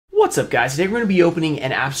What's up, guys? Today we're going to be opening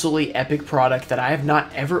an absolutely epic product that I have not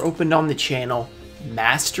ever opened on the channel,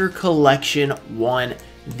 Master Collection 1.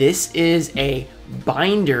 This is a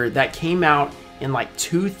binder that came out in like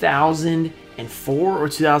 2004 or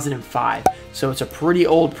 2005, so it's a pretty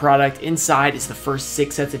old product. Inside is the first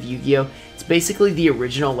 6 sets of Yu-Gi-Oh! It's basically the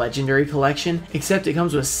original Legendary Collection, except it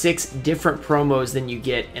comes with 6 different promos than you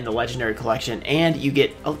get in the Legendary Collection, and you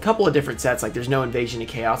get a couple of different sets, like there's no Invasion of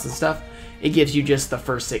Chaos and stuff. It gives you just the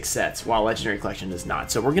first 6 sets, while Legendary Collection does not.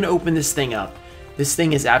 So we're going to open this thing up. This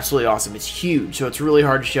thing is absolutely awesome. It's huge, so it's really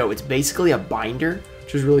hard to show. It's basically a binder,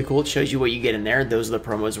 which is really cool. It shows you what you get in there. Those are the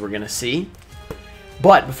promos we're going to see.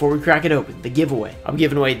 But before we crack it open, the giveaway. I'm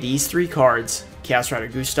giving away these 3 cards, Chaos Rider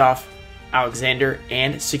Gustav, Alexander,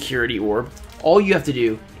 and Security Orb. All you have to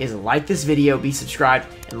do is like this video, be subscribed,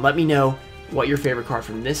 and let me know what your favorite card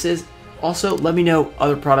from this is. Also, let me know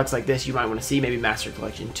other products like this you might want to see, maybe Master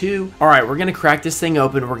Collection 2. Alright, we're going to crack this thing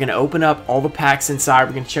open. We're going to open up all the packs inside.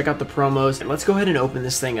 We're going to check out the promos, and let's go ahead and open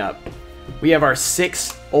this thing up. We have our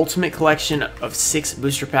 6 Ultimate Collection of 6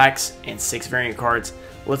 booster packs and 6 variant cards.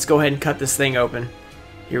 Let's go ahead and cut this thing open.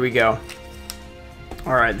 Here we go.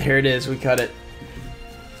 Alright, there it is. We cut it.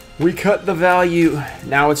 We cut the value.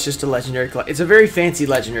 Now it's just a Legendary Collection. It's a very fancy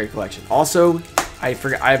Legendary Collection. Also, I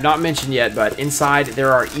have not mentioned yet, but inside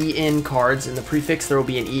there are EN cards. In the prefix, there will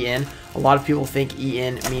be an EN. A lot of people think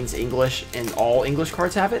EN means English, and all English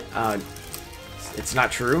cards have it. It's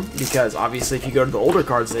not true, because obviously if you go to the older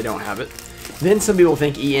cards, they don't have it. Then some people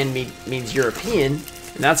think EN means European,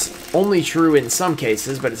 and that's only true in some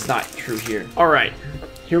cases, but it's not true here. Alright,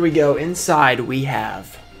 here we go. Inside we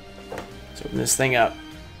have, let's open this thing up,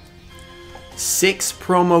 6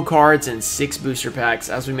 promo cards and 6 booster packs,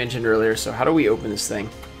 as we mentioned earlier. So how do we open this thing?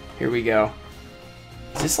 Here we go.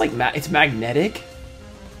 Is this like, it's magnetic?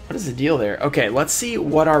 What is the deal there? Okay, let's see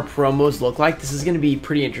what our promos look like. This is going to be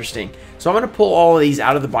pretty interesting. So I'm going to pull all of these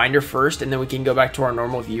out of the binder first, and then we can go back to our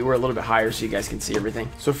normal view. We're a little bit higher so you guys can see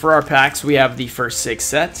everything. So for our packs, we have the first 6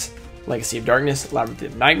 sets: Legacy of Darkness, Labyrinth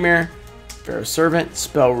of Nightmare, Pharaoh's Servant,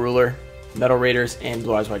 Spell Ruler, Metal Raiders, and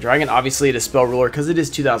Blue Eyes White Dragon. Obviously it is Spell Ruler because it is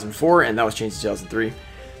 2004 and that was changed to 2003.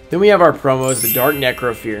 Then we have our promos, the Dark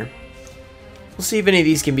Necrofear. We'll see if any of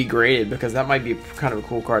these can be graded, because that might be kind of a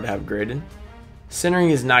cool card to have graded. Centering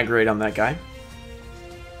is not great on that guy.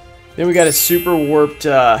 Then we got a super warped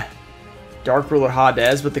Dark Ruler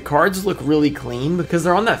Hades, but the cards look really clean because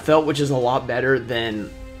they're on that felt, which is a lot better than,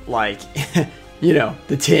 like, you know,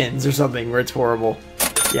 the tins or something where it's horrible.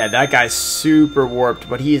 Yeah, that guy's super warped,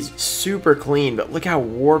 but he is super clean. But look how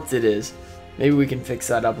warped it is. Maybe we can fix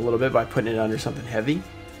that up a little bit by putting it under something heavy,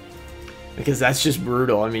 because that's just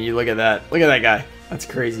brutal. I mean, you look at that. Look at that guy. That's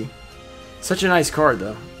crazy. Such a nice card,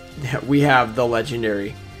 though. We have the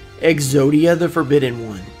legendary Exodia, the Forbidden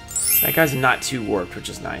One. That guy's not too warped, which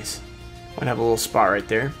is nice. Might have a little spot right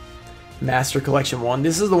there. Master Collection 1.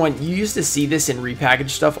 This is the one. You used to see this in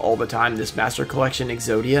repackaged stuff all the time, this Master Collection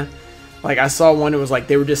Exodia. Like, I saw one, it was like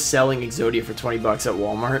they were just selling Exodia for 20 bucks at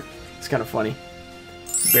Walmart. It's kind of funny.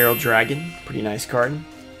 Barrel Dragon, pretty nice card.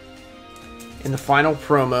 In the final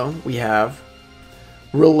promo, we have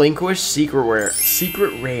Relinquished Secret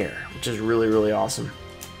Rare, which is really, really awesome.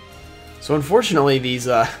 So unfortunately, these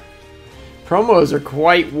promos are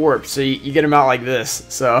quite warped, so you get them out like this.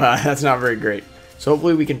 So that's not very great. So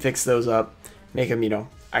hopefully we can fix those up, make them, you know,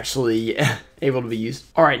 actually able to be used.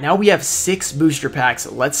 Alright, now we have 6 booster packs.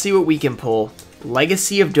 Let's see what we can pull.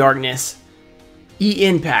 Legacy of Darkness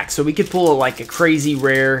EN pack. So we could pull like a crazy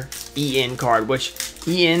rare EN card, which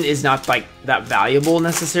EN is not like that valuable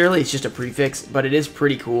necessarily. It's just a prefix, but it is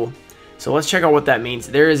pretty cool. So let's check out what that means.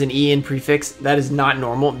 There is an EN prefix. That is not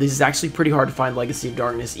normal. This is actually pretty hard to find Legacy of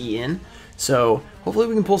Darkness EN. So hopefully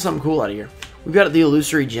we can pull something cool out of here. We've got the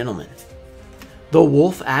Illusory Gentleman. The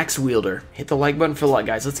Wolf Axe Wielder. Hit the like button for luck,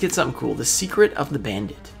 guys. Let's get something cool. The Secret of the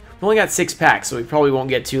Bandit. We only got 6 packs, so we probably won't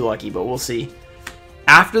get too lucky, but we'll see.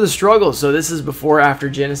 After the Struggle. So this is before After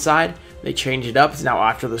Genocide. They changed it up. It's now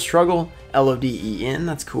After the Struggle. LODEN.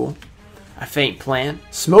 That's cool. A Faint Plan.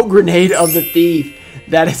 Smoke Grenade of the Thief.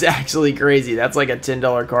 That is actually crazy. That's like a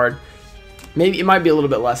 $10 card. Maybe it might be a little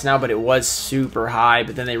bit less now, but it was super high.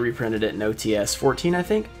 But then they reprinted it in OTS 14, I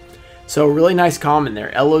think. So really nice common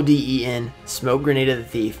there. LODEN, Smoke Grenade of the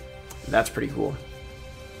Thief. That's pretty cool.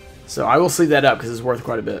 So I will sleeve that up because it's worth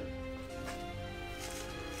quite a bit.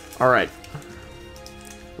 Alright.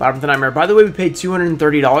 Labyrinth of Nightmare. By the way, we paid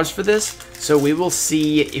 $230 for this. So we will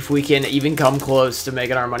see if we can even come close to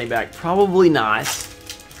making our money back. Probably not.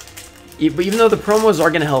 But even though the promos are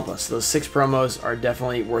going to help us. Those 6 promos are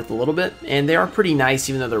definitely worth a little bit. And they are pretty nice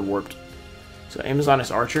even though they're warped. So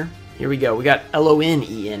Amazoness Archer. Here we go. We got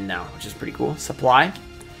LONEN now, which is pretty cool. Supply.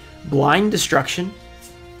 Blind Destruction,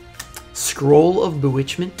 Scroll of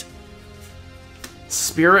Bewitchment,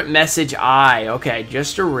 Spirit Message Eye, okay,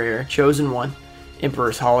 just a rare, Chosen One,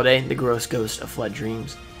 Emperor's Holiday, The Gross Ghost of Fled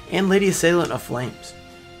Dreams, and Lady Assailant of Flames.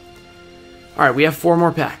 Alright, we have 4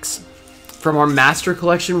 more packs. From our Master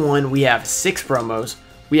Collection 1, we have 6 promos.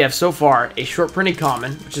 We have so far a short printed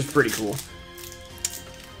common, which is pretty cool.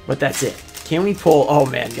 But that's it. Can we pull... Oh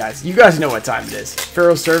man, guys. You guys know what time it is.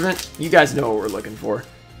 Pharaoh's Servant, you guys know what we're looking for.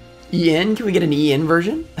 EN? Can we get an EN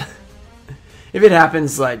version? If it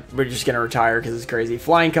happens, like, we're just going to retire because it's crazy.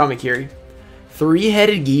 Flying Kamakiri.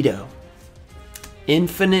 3-headed Yugioh.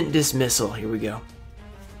 Infinite Dismissal. Here we go.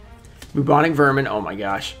 Bubonic Vermin. Oh my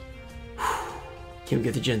gosh. Can we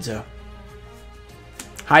get the Jinzo?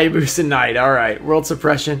 Hayabusa Knight. Alright. World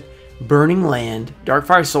Suppression. Burning Land.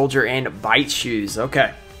 Darkfire Soldier. And Bite Shoes.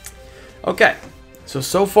 Okay. Okay.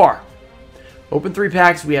 So far. Open 3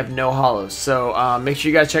 packs. We have no hollows. So make sure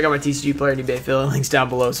you guys check out my TCG player and eBay affiliate links down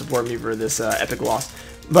below. Support me for this epic loss.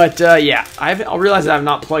 But yeah. I realized I have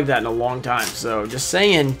not plugged that in a long time. So just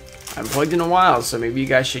saying. I haven't plugged in a while. So maybe you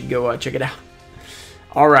guys should go check it out.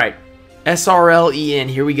 Alright. SRL EN.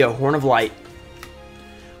 Here we go. Horn of Light.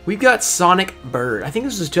 We've got Sonic Bird. I think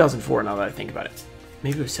this was 2004 now that I think about it.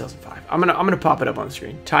 Maybe it was 2005. I'm gonna pop it up on the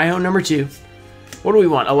screen. Taiho number 2. What do we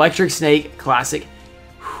want? Electric Snake, Classic.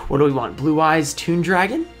 What do we want? Blue Eyes, Toon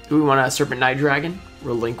Dragon? Do we want a Serpent Night Dragon?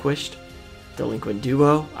 Relinquished. Delinquent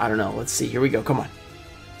Duo? I don't know. Let's see. Here we go. Come on.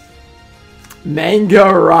 Manga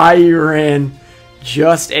Rairan.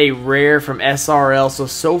 Just a rare from SRL.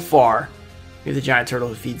 So far, we have the Giant Turtle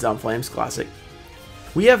who feeds on flames. Classic.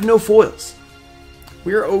 We have no foils.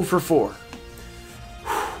 We are 0 for 4.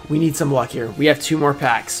 We need some luck here. We have 2 more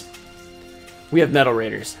packs. We have Metal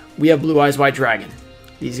Raiders. We have Blue Eyes White Dragon.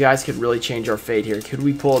 These guys could really change our fate here. Could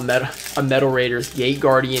we pull a Metal Raiders Gate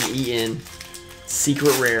Guardian EN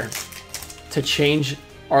Secret Rare to change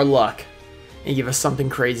our luck and give us something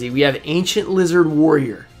crazy? We have Ancient Lizard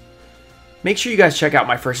Warrior. Make sure you guys check out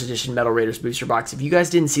my first edition Metal Raiders booster box. If you guys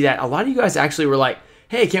didn't see that, a lot of you guys actually were like,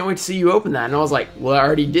 hey, can't wait to see you open that. And I was like, well, I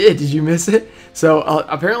already did. Did you miss it? So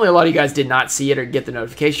apparently a lot of you guys did not see it or get the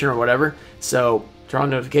notification or whatever. So turn on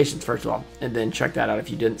notifications first of all, and then check that out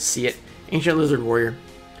if you didn't see it. Ancient Lizard Warrior.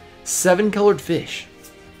 7-colored fish.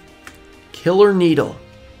 Killer Needle.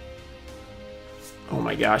 Oh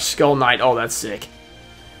my gosh. Skull Knight. Oh, that's sick.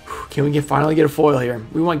 Can we finally get a foil here?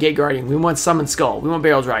 We want Gate Guardian. We want Summon Skull. We want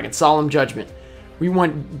Barrel Dragon. Solemn Judgment. We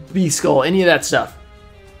want Beast Skull. Any of that stuff.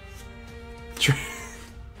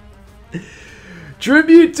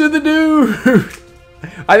 Tribute to the dude.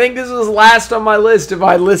 I think this was last on my list if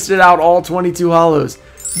I listed out all 22 hollows.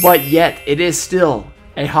 But yet, it is still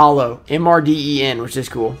a hollow. MRDEN, which is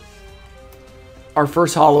cool. Our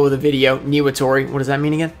first hollow of the video. Niwatori. What does that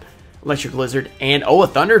mean again? Electric Lizard. And, oh, a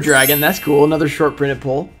Thunder Dragon. That's cool. Another short printed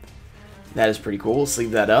pull. That is pretty cool. We'll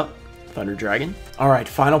sleeve that up. Thunder Dragon. Alright,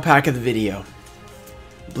 final pack of the video.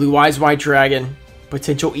 Blue Eyes White Dragon.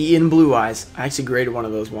 Potential EN Blue Eyes. I actually graded one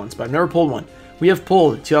of those once, but I've never pulled one. We have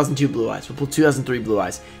pulled 2002 Blue Eyes. We'll pull 2003 Blue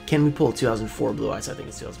Eyes. Can we pull 2004 Blue Eyes? I think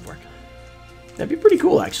it's 2004. That'd be pretty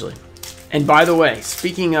cool, actually. And by the way,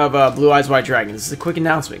 speaking of Blue Eyes White Dragon, this is a quick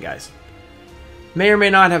announcement, guys. May or may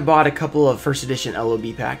not have bought a couple of first edition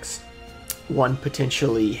LOB packs. One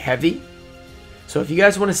potentially heavy. So if you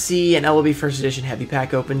guys want to see an LOB first edition heavy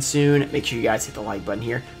pack open soon, make sure you guys hit the like button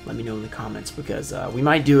here. Let me know in the comments because we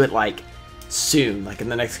might do it like soon, like in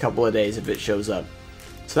the next couple of days if it shows up.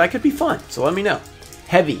 So that could be fun. So let me know.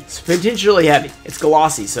 Heavy. It's potentially heavy. It's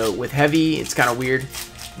glossy, so with heavy, it's kind of weird,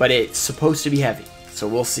 but it's supposed to be heavy. So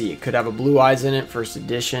we'll see. It could have a Blue Eyes in it, first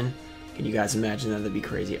edition. Can you guys imagine that? That'd be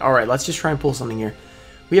crazy. All right, let's just try and pull something here.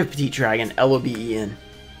 We have Petite Dragon, LOBEN,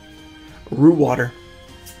 Root Water,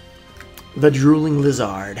 the Drooling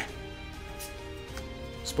Lizard,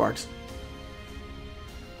 Sparks.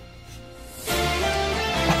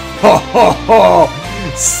 Ho ho ho!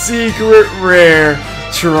 Secret Rare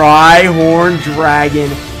Tri-Horn Dragon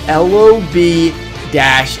LOB-EN.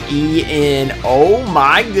 Oh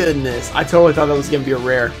my goodness. I totally thought that was going to be a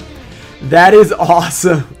rare. That is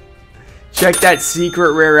awesome. Check that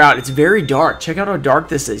secret rare out. It's very dark. Check out how dark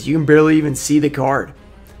this is. You can barely even see the card.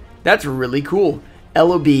 That's really cool.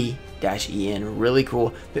 LOB-EN. Really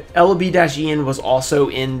cool. The LOB-EN was also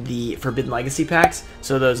in the Forbidden Legacy packs.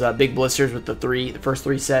 So those big blisters with the first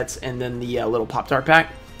three sets and then the little Pop-Tart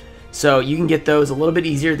pack. So you can get those a little bit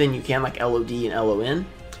easier than you can like LOD and LON.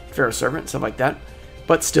 Pharaoh Servant, stuff like that.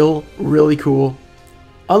 But still really cool.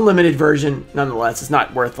 Unlimited version nonetheless. It's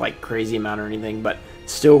not worth like crazy amount or anything, but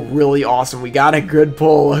still really awesome. We got a good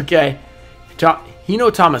pull. Okay. Hino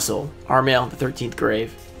Tamasul, Armail, the 13th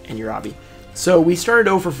Grave, and Urabi. So we started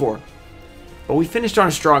 0 for 4. But we finished on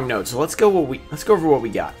a strong note, so let's go over what we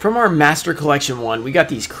got. From our Master Collection 1, we got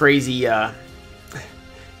these crazy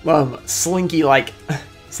slinky-like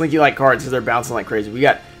cards because they're bouncing like crazy. We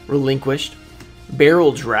got Relinquished,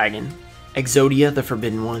 Barrel Dragon, Exodia, the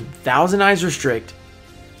Forbidden One, Thousand Eyes Restrict.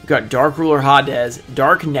 We got Dark Ruler Hades,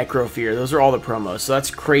 Dark Necrofear. Those are all the promos, so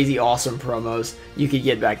that's crazy awesome promos you could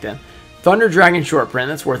get back then. Thunder Dragon Short Print,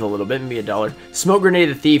 that's worth a little bit, maybe $1. Smoke Grenade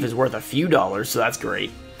the Thief is worth a few dollars, so that's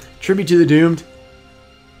great. Tribute to the Doomed.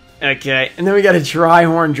 Okay, and then we got a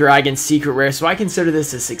Trihorn Dragon Secret Rare, so I consider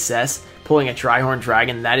this a success, pulling a Trihorn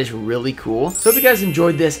Dragon. That is really cool. So if you guys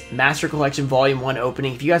enjoyed this Master Collection Volume 1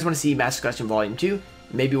 opening, if you guys want to see Master Collection Volume 2,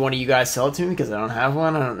 maybe one of you guys sell it to me because I don't have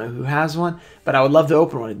one. I don't know who has one, but I would love to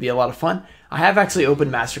open one. It'd be a lot of fun. I have actually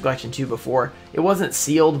opened Master Collection 2 before. It wasn't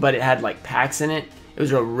sealed, but it had like packs in it. It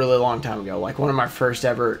was a really long time ago, like one of my first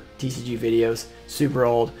ever TCG videos, super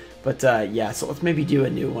old. But yeah, so let's maybe do a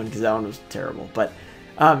new one because that one was terrible. But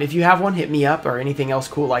if you have one, hit me up or anything else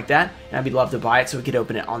cool like that, and I'd be love to buy it so we could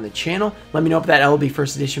open it on the channel. Let me know if that LB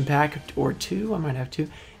first edition pack or 2, I might have 2.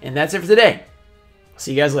 And that's it for today.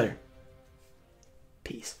 See you guys later.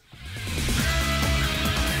 Peace.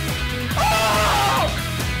 Oh!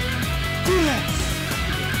 Yes!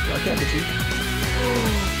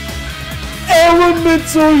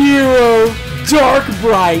 Elemental Hero, Dark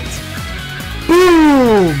Bright.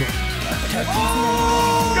 Boom! Oh!